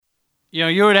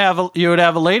You would have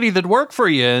a lady that worked for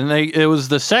you, and it was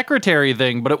the secretary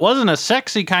thing, but it wasn't a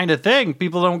sexy kind of thing.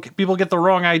 People get the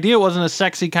wrong idea. It wasn't a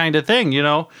sexy kind of thing.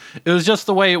 It was just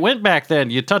the way it went back then.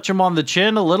 You touch them on the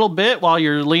chin a little bit while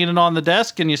you're leaning on the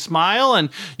desk, and you smile, and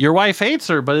your wife hates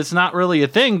her, but it's not really a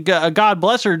thing. God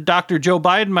bless her, Dr. Joe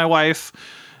Biden, my wife,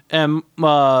 and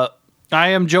I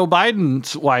am Joe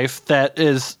Biden's wife.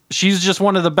 She's just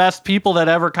one of the best people that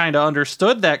ever kind of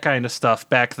understood that kind of stuff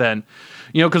back then.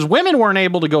 Because women weren't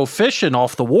able to go fishing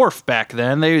off the wharf back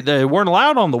then. They weren't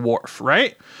allowed on the wharf,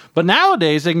 right? But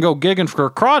nowadays, they can go gigging for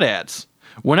crawdads.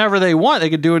 Whenever they want, they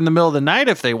could do it in the middle of the night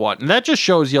if they want. And that just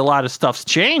shows you a lot of stuff's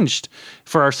changed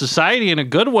for our society in a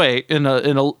good way.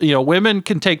 Women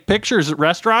can take pictures at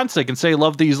restaurants. They can say,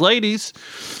 "Love these ladies."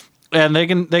 And they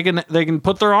can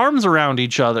put their arms around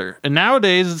each other. And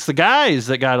nowadays, it's the guys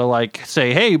that got to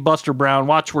say, "Hey, Buster Brown,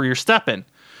 watch where you're stepping."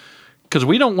 Because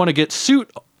we don't want to get suit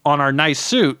on our nice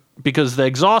suit because the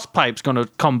exhaust pipe's going to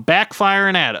come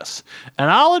backfiring at us.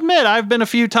 And I'll admit, I've been a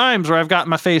few times where I've got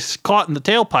my face caught in the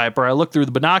tailpipe, or I looked through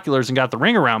the binoculars and got the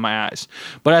ring around my eyes.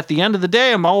 But at the end of the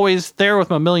day, I'm always there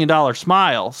with my $1 million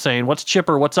smile saying, "What's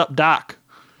Chipper? What's up, Doc?"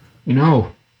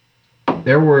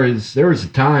 There was a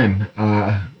time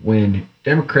when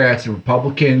Democrats and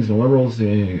Republicans and liberals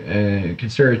and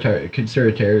conservative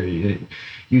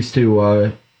used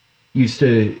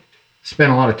to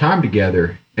spend a lot of time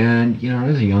together. And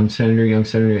as a young senator,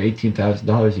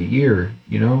 $18,000 a year.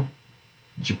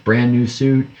 It's a brand new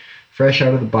suit, fresh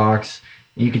out of the box,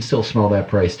 and you can still smell that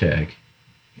price tag.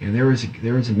 And there was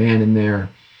a man in there.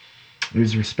 He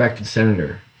was a respected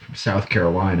senator from South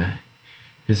Carolina.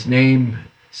 His name,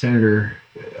 Senator,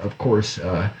 of course,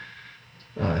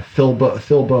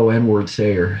 Philbo N-word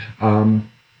Sayer.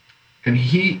 And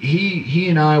he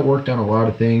and I worked on a lot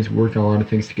of things. We worked on a lot of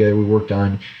things together. We worked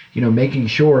on, making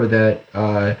sure that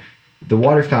the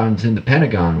water fountains in the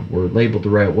Pentagon were labeled the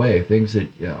right way. Things that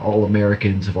all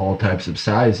Americans of all types of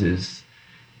sizes,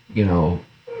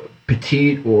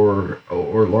 petite or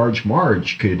large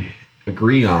Marge could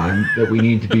agree on that we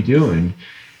need to be doing.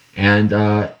 And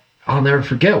I'll never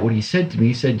forget what he said to me.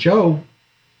 He said, "Joe,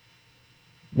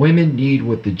 women need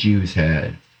what the Jews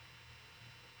had."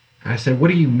 I said, "What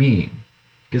do you mean?"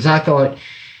 Because I thought,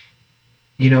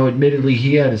 admittedly,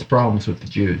 he had his problems with the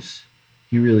Jews.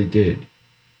 He really did.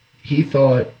 He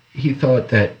thought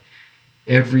that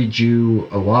every Jew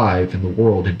alive in the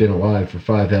world had been alive for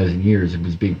 5,000 years and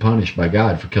was being punished by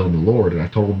God for killing the Lord. And I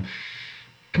told him,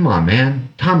 "Come on, man,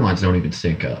 timelines don't even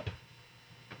sync up."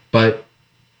 But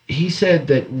he said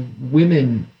that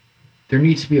women, there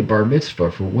needs to be a bar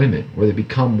mitzvah for women, where they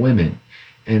become women.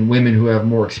 And women who have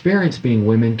more experience being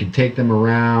women can take them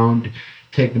around,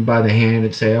 take them by the hand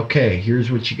and say, "Okay,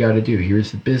 here's what you got to do.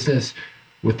 Here's the business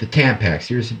with the Tampax.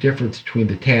 Here's the difference between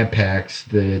the Tampax,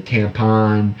 the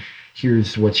tampon.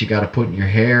 Here's what you got to put in your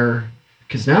hair."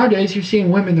 Because nowadays you're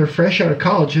seeing women, they're fresh out of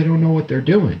college. They don't know what they're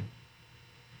doing.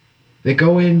 They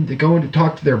go in to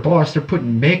talk to their boss. They're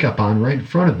putting makeup on right in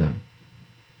front of them.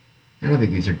 I don't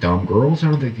think these are dumb girls. I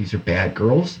don't think these are bad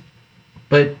girls.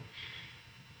 But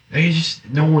they just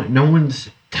no one's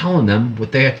telling them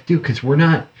what they have to do, because we're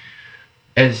not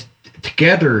as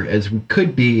together as we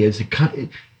could be as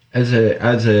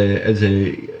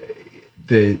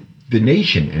the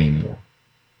nation anymore.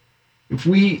 If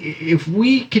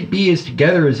we could be as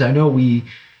together as I know we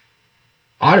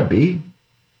ought to be,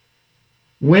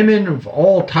 women of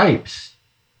all types,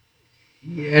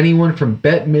 anyone from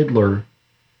Bette Midler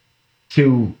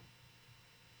to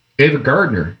Ava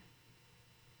Gardner,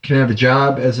 can have a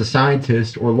job as a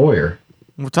scientist or lawyer.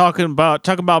 We're talking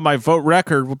about my vote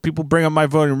record. When people bring up my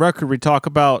voting record, we talk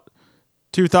about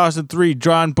 2003,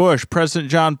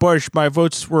 President John Bush. My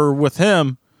votes were with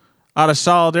him out of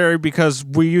solidarity because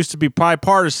we used to be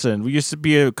bipartisan. We used to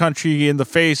be a country in the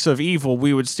face of evil.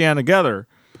 We would stand together.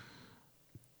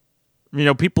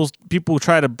 People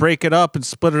try to break it up and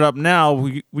split it up now.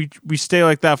 We stay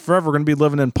like that forever. We're going to be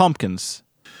living in pumpkins.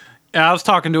 I was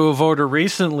talking to a voter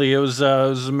recently. It was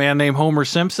a man named Homer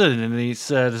Simpson, and he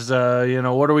says, "What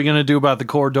are we going to do about the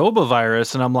Cordoba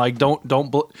virus?" And I'm like,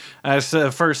 I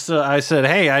said,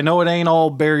 "Hey, I know it ain't all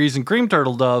berries and cream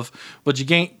turtle dove, but you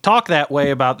can't talk that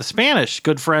way about the Spanish,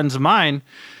 good friends of mine."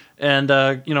 And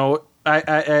I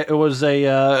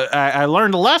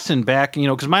learned a lesson back,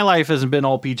 because my life hasn't been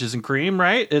all peaches and cream,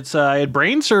 right? I had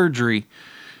brain surgery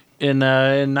in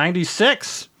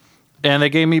 '96. And they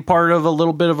gave me part of a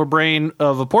little bit of a brain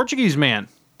of a Portuguese man.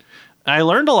 I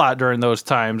learned a lot during those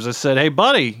times. I said, "Hey,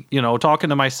 buddy," talking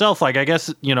to myself, I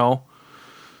guess, the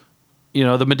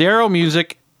Madero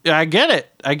music, I get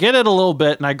it. I get it a little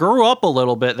bit. And I grew up a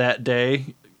little bit that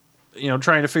day,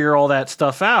 trying to figure all that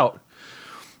stuff out.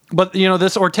 But,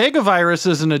 this Ortega virus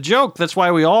isn't a joke. That's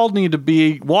why we all need to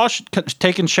be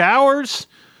taking showers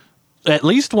at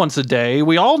least once a day.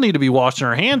 We all need to be washing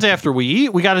our hands after we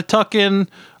eat. We got to tuck in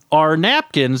our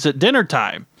napkins at dinner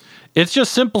time. It's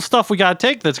just simple stuff we got to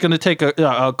take that's going to take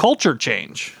a culture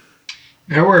change.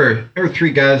 There were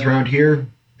 3 guys around here.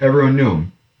 Everyone knew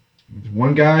him.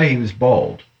 One guy, he was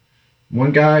bald.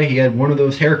 One guy, he had one of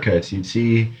those haircuts you'd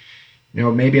see,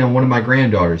 maybe on one of my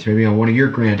granddaughters, maybe on one of your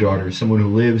granddaughters, someone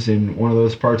who lives in one of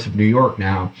those parts of New York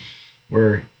now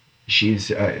where she's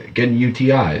getting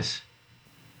UTIs.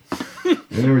 And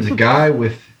there was a guy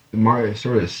with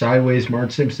sort of sideways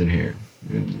Marge Simpson hair.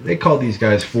 They called these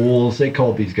guys fools. They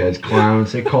called these guys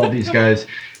clowns. They called these guys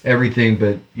everything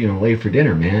but, late for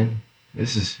dinner, man.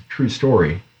 This is a true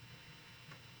story.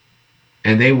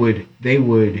 And they would,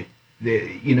 if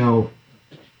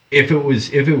it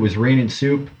was raining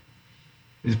soup,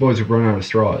 these boys would run out of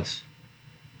straws.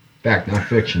 Fact, not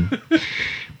fiction.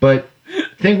 But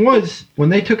thing was, when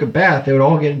they took a bath, they would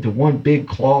all get into one big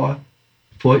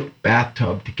claw-foot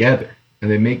bathtub together,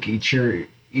 and they make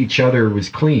each other was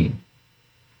clean.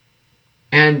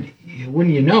 And when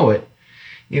you know it,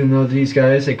 even though these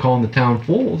guys, they call them the town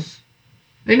fools,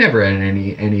 they never had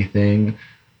anything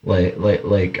like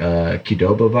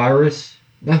Qdoba virus,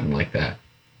 nothing like that.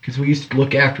 Because we used to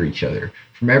look after each other.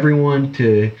 From everyone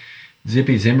to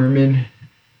Zippy Zimmerman,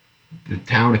 the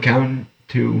town accountant,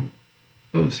 to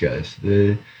those guys,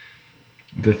 the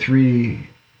three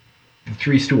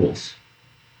stools,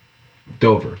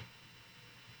 Dover.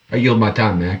 I yield my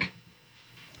time, Mac.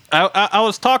 I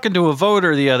was talking to a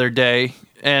voter the other day,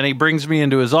 and he brings me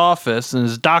into his office, and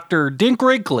it's Dr. Dink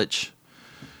Rinklage.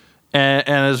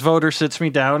 And his voter sits me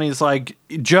down, and he's like,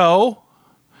 Joe,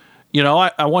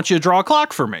 I want you to draw a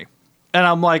clock for me. And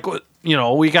I'm like,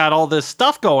 we got all this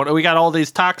stuff going. We got all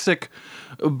these toxic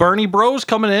Bernie bros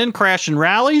coming in, crashing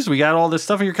rallies. We got all this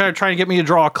stuff, and you're kind of trying to get me to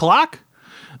draw a clock.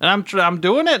 And I'm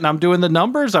doing it, and I'm doing the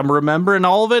numbers. I'm remembering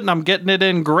all of it, and I'm getting it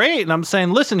in great. And I'm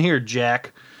saying, listen here,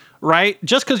 Jack, right?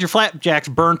 Just because your flapjack's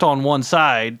burnt on one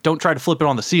side, don't try to flip it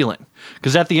on the ceiling.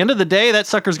 Because at the end of the day, that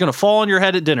sucker's going to fall on your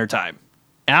head at dinner time.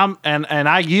 And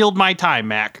I yield my time,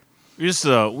 Mac. We used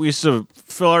to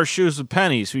fill our shoes with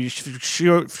pennies. We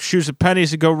shoes with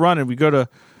pennies to go running. We go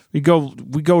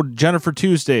Jennifer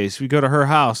Tuesdays. We go to her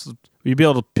house. We'd be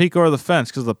able to peek over the fence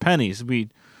because of the pennies. We'd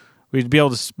be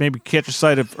able to maybe catch a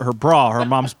sight of her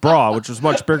mom's bra, which was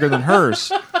much bigger than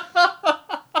hers.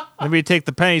 Then we'd take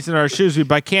the pennies in our shoes. We'd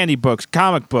buy candy books,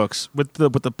 comic books with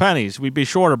the pennies. We'd be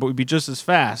shorter, but we'd be just as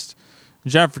fast.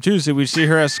 Jennifer Tuesday, we'd see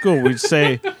her at school. We'd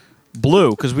say blue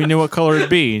because we knew what color it'd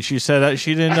be, and she said that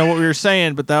she didn't know what we were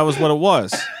saying, but that was what it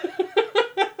was.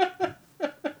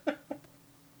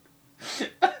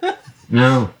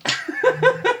 No.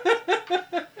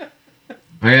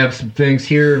 I have some things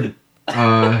here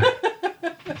that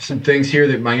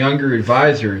my younger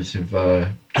advisors have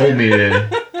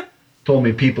told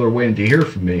me people are waiting to hear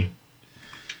from me.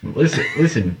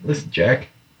 Listen, Jack.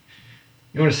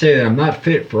 You want to say that I'm not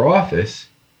fit for office?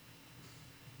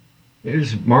 You're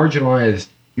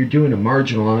doing a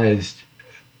marginalized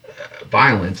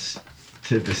violence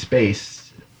to the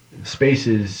spaces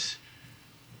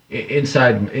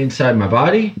inside my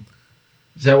body.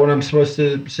 Is that what I'm supposed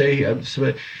to say? I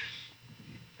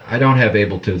don't have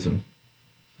ableism.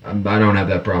 I don't have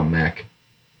that problem, Mac.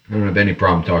 I don't have any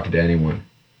problem talking to anyone.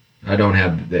 I don't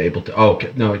have the able to. Oh,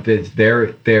 okay. No,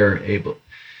 they're able.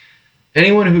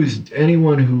 Anyone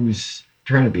who's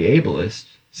trying to be ableist,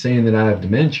 saying that I have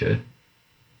dementia.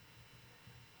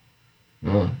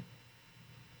 Well,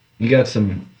 you got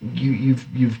some.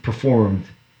 You've performed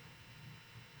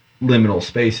liminal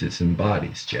spaces in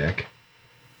bodies, Jack.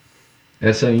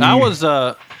 That's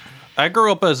how I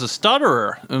grew up as a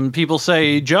stutterer, and people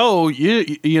say, Joe,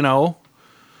 you know,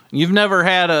 you've never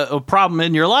had a problem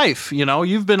in your life. You know,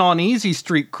 you've been on Easy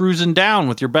Street cruising down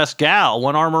with your best gal,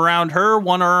 one arm around her,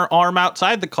 one arm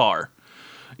outside the car.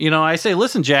 You know, I say,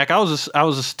 listen, Jack, I was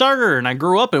a stutterer, and I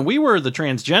grew up, and we were the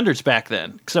transgenders back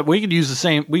then. Except we could use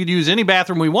any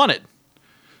bathroom we wanted,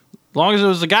 as long as it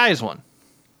was the guy's one.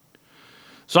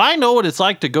 So I know what it's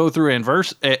like to go through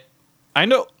I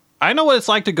know what it's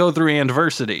like to go through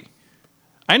adversity.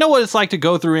 I know what it's like to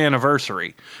go through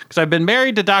anniversary, because I've been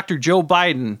married to Dr. Joe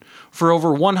Biden for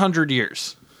over 100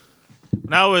 years.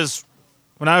 When I was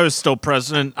still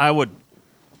president, I'd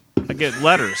get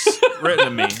letters written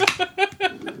to me.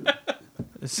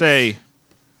 Say,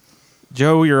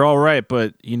 Joe, you're all right,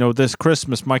 but you know, this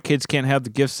Christmas my kids can't have the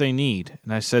gifts they need.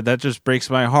 And I said, that just breaks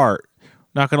my heart.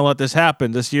 Not going to let this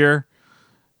happen this year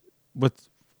with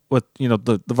you know,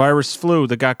 the virus flu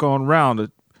that got going around. No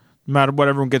matter what,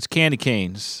 everyone gets candy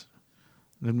canes.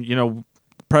 And, the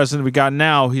president we got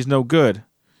now, he's no good.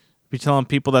 Be telling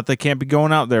people that they can't be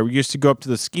going out there. We used to go up to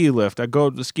the ski lift. I go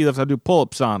up to the ski lift. I do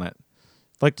pull-ups on it.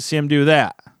 I'd like to see him do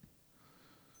that.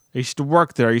 I used to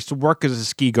work there. I used to work as a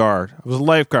ski guard. I was a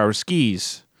lifeguard with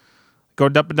skis. Go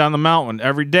up and down the mountain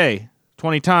every day,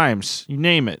 20 times. You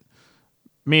name it.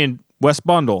 Me and Wes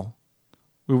Bundle,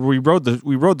 we rode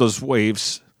those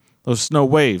waves, those snow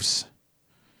waves.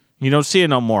 You don't see it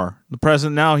no more. The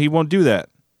president now, he won't do that.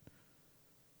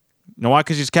 You know why?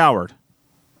 Because he's a coward.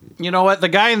 You know what? The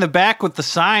guy in the back with the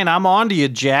sign, I'm on to you,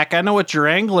 Jack. I know what you're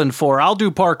angling for. I'll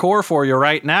do parkour for you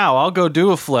right now. I'll go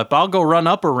do a flip. I'll go run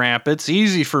up a ramp. It's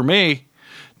easy for me.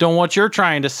 Don't what you're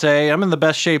trying to say. I'm in the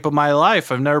best shape of my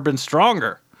life. I've never been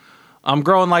stronger. I'm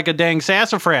growing like a dang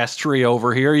sassafras tree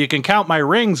over here. You can count my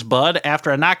rings, bud,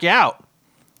 after I knock you out.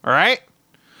 All right?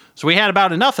 So we had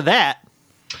about enough of that.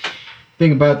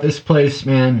 Thing about this place,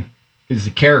 man, is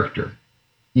the character.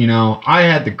 I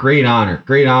had the great honor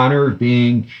of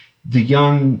being the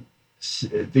young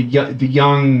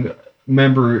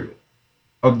member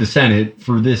of the Senate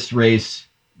for this race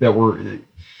that we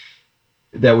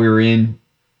were in.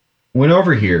 Went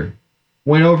over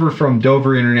from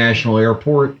Dover International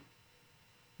Airport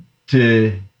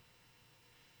to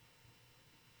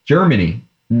Germany,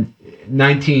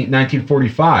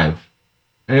 1945,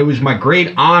 and it was my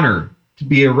great honor to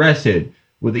be arrested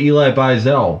with Elie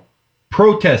Wiesel,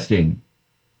 protesting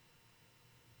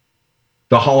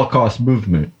the Holocaust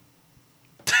movement.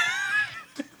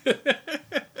 I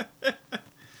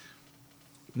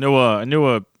knew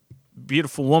a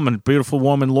beautiful woman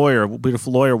lawyer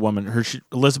woman.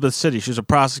 Elizabeth City. She was a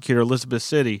prosecutor, Elizabeth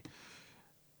City.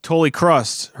 Totally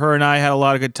crust. Her and I had a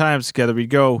lot of good times together. We'd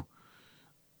go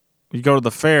to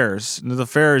the fairs. And the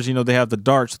fairs, they have the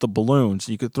darts, the balloons.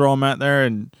 You could throw them out there,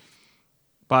 and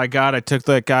by God, I took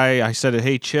that guy. I said,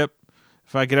 "Hey, Chip,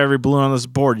 if I get every balloon on this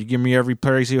board, you give me every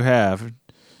praise you have."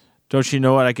 Don't you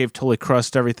know what? I gave Totally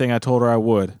Crust everything I told her I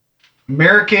would.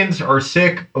 Americans are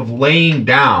sick of laying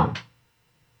down.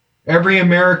 Every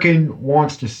American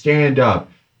wants to stand up.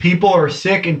 People are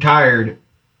sick and tired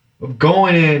of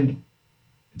going in,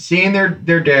 seeing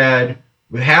their dad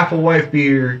with half a wife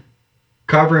beater,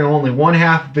 covering only one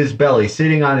half of his belly,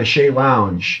 sitting on a Shea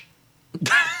Lounge,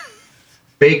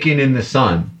 baking in the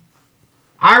sun.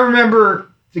 I remember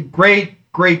the great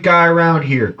guy around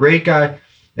here. Great guy.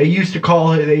 They used to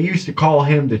call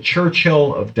him the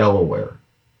Churchill of Delaware.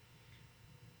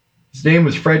 His name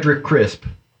was Frederick Crisp.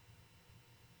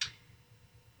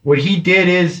 What he did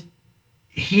is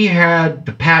he had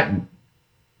the patent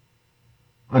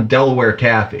on Delaware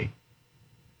taffy.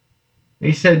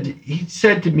 He said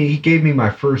to me, he gave me my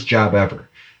first job ever,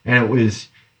 and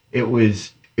it was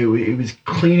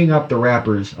cleaning up the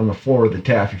wrappers on the floor of the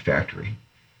taffy factory.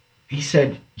 He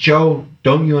said, "Joe,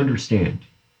 don't you understand?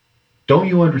 Don't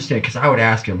you understand?" Because I would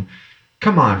ask him,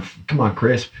 come on,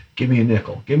 Crisp, give me a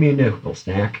nickel,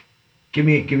 snack, give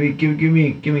me,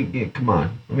 come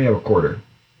on, let me have a quarter.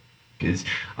 Because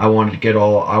I wanted to get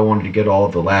all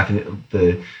of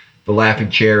the laughing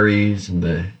cherries and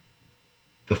the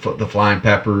flying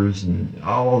peppers and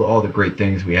all the great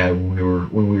things we had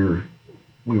when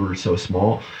we were so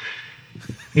small.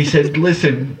 He said,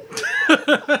 "Listen,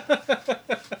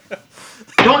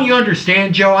 don't you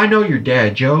understand, Joe? I know your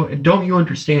dad, Joe, and don't you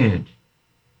understand?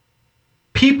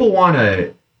 People want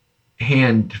a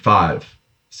hand five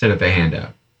instead of a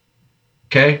handout.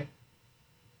 Okay?"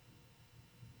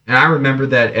 And I remember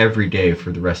that every day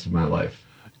for the rest of my life.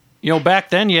 Back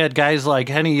then you had guys like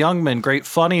Henny Youngman, great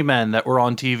funny men that were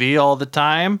on TV all the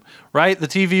time, right? The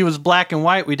TV was black and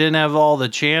white. We didn't have all the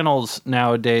channels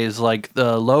nowadays like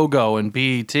the Logo and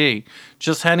BET.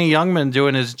 Just Henny Youngman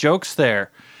doing his jokes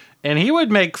there. And he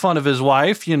would make fun of his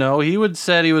wife, He would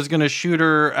said he was going to shoot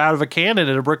her out of a cannon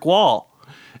at a brick wall.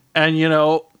 And,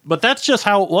 but that's just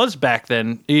how it was back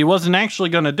then. He wasn't actually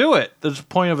going to do it. That's the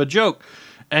point of a joke.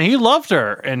 And he loved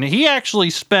her. And he actually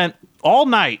spent all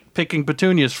night picking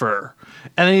petunias for her.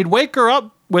 And then he'd wake her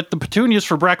up with the petunias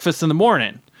for breakfast in the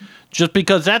morning. Just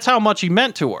because that's how much he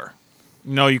meant to her.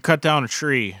 You cut down a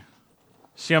tree.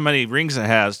 See how many rings it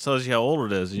has. Tells you how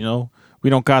old it is, We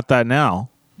don't got that now.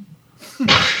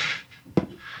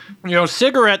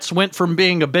 Cigarettes went from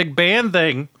being a big band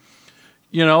thing,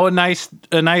 a nice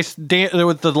dance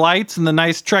with the lights and the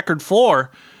nice checkered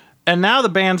floor. And now the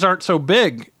bands aren't so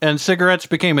big, and cigarettes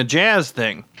became a jazz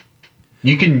thing.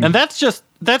 And that's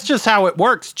just how it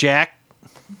works, Jack.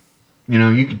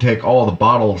 You can take all the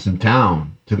bottles in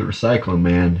town to the recycling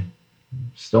man.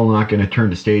 Still not going to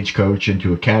turn the Stagecoach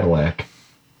into a Cadillac.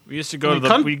 We used to go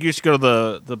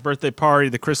to the birthday party,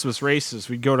 the Christmas races.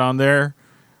 We'd go down there.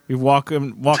 We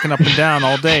walking up and down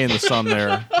all day in the sun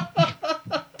there.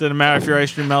 Didn't matter if your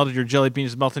ice cream melted, your jelly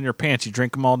beans melted in your pants. You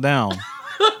drink them all down.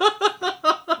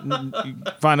 You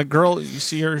find a girl, you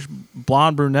see her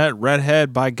blonde, brunette,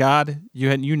 redhead. By God,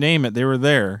 you name it, they were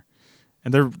there.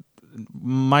 And they're,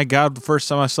 my God, the first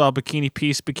time I saw a bikini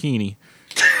piece bikini,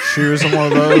 she was in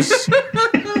one of those.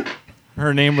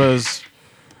 Her name was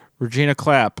Regina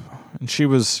Clapp, and she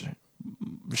was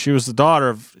the daughter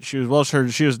of she was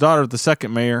the daughter of the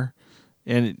second mayor,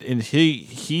 and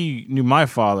he knew my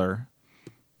father.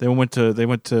 They went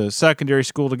to secondary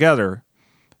school together,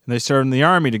 and they served in the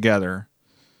army together.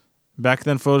 Back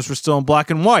then, photos were still in black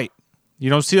and white. You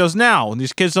don't see those now, and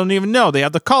these kids don't even know they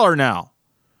have the color now.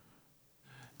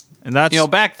 And that's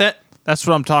back then. That's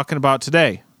what I'm talking about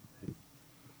today.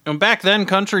 And back then,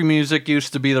 country music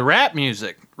used to be the rap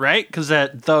music, right? Because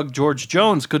that thug George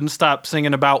Jones couldn't stop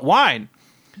singing about wine.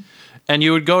 And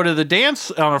you would go to the dance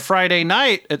on a Friday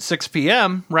night at 6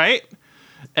 p.m., right?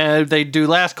 And they'd do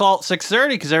last call at 6:30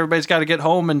 because everybody's got to get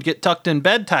home and get tucked in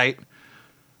bed tight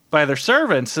by their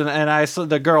servants. And I saw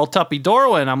the girl Tuppy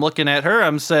Dorwin. I'm looking at her.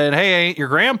 I'm saying, hey, I ain't your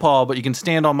grandpa, but you can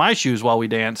stand on my shoes while we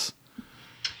dance.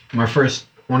 My first...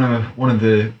 One of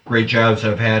the great jobs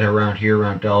I've had around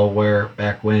Delaware,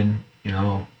 back when,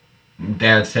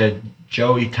 Dad said,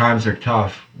 Joey, times are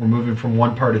tough. We're moving from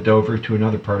one part of Dover to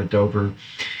another part of Dover.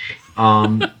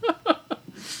 I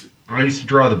used to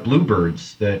draw the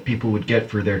bluebirds that people would get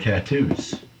for their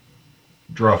tattoos.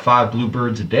 Draw 5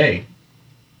 bluebirds a day.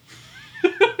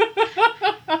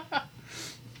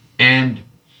 And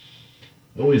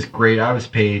it was great. I was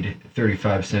paid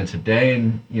 35 cents a day,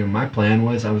 and my plan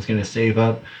was I was going to save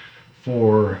up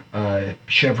for a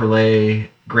Chevrolet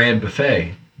Grand Buffet.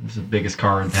 It was the biggest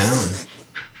car in town.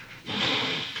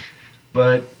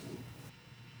 But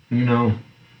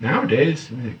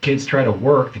nowadays kids try to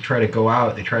work, they try to go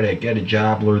out, they try to get a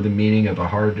job, learn the meaning of a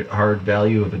hard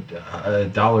value of a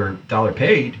dollar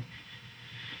paid.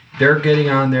 They're getting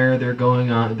on there. They're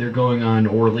going on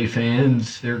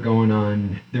OnlyFans. They're going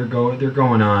on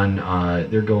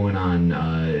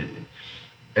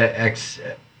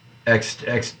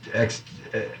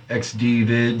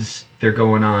XDvids. They're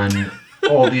going on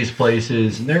all these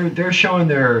places, and they're showing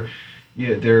their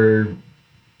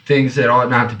things that ought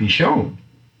not to be shown.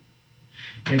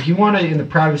 And if you want to, in the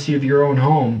privacy of your own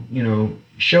home,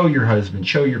 show your husband,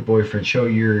 show your boyfriend, show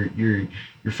your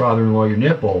father-in-law your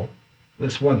nipple.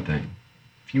 That's one thing.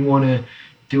 If you want to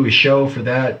do a show for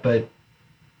that, but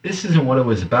this isn't what it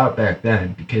was about back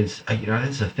then, because this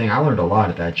is the thing. I learned a lot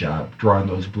at that job, drawing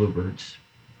those bluebirds.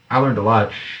 I learned a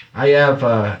lot. I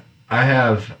have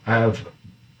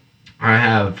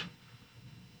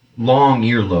long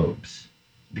earlobes.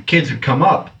 The kids would come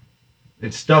up,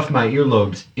 they'd stuff my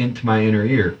earlobes into my inner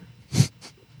ear.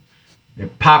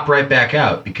 They'd pop right back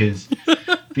out because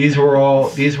these were all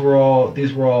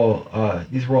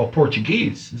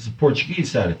Portuguese. This is a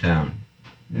Portuguese side of town.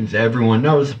 As everyone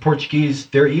knows, the Portuguese,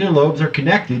 their earlobes are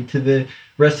connected to the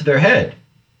rest of their head.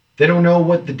 They don't know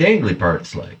what the dangly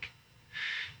part's like.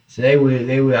 So I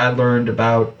learned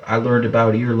about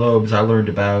earlobes. I learned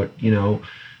about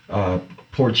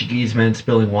Portuguese men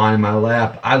spilling wine in my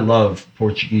lap. I love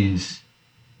Portuguese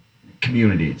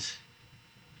communities.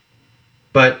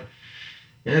 But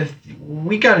what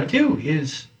we got to do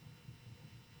is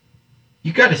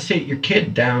you got to sit your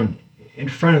kid down in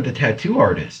front of the tattoo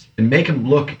artist and make him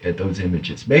look at those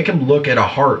images. Make him look at a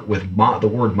heart with the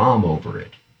word mom over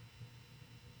it.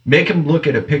 Make him look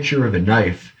at a picture of a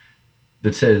knife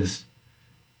that says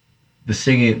the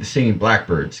singing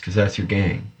blackbirds, because that's your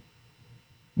gang.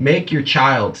 Make your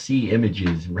child see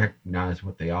images and recognize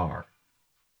what they are.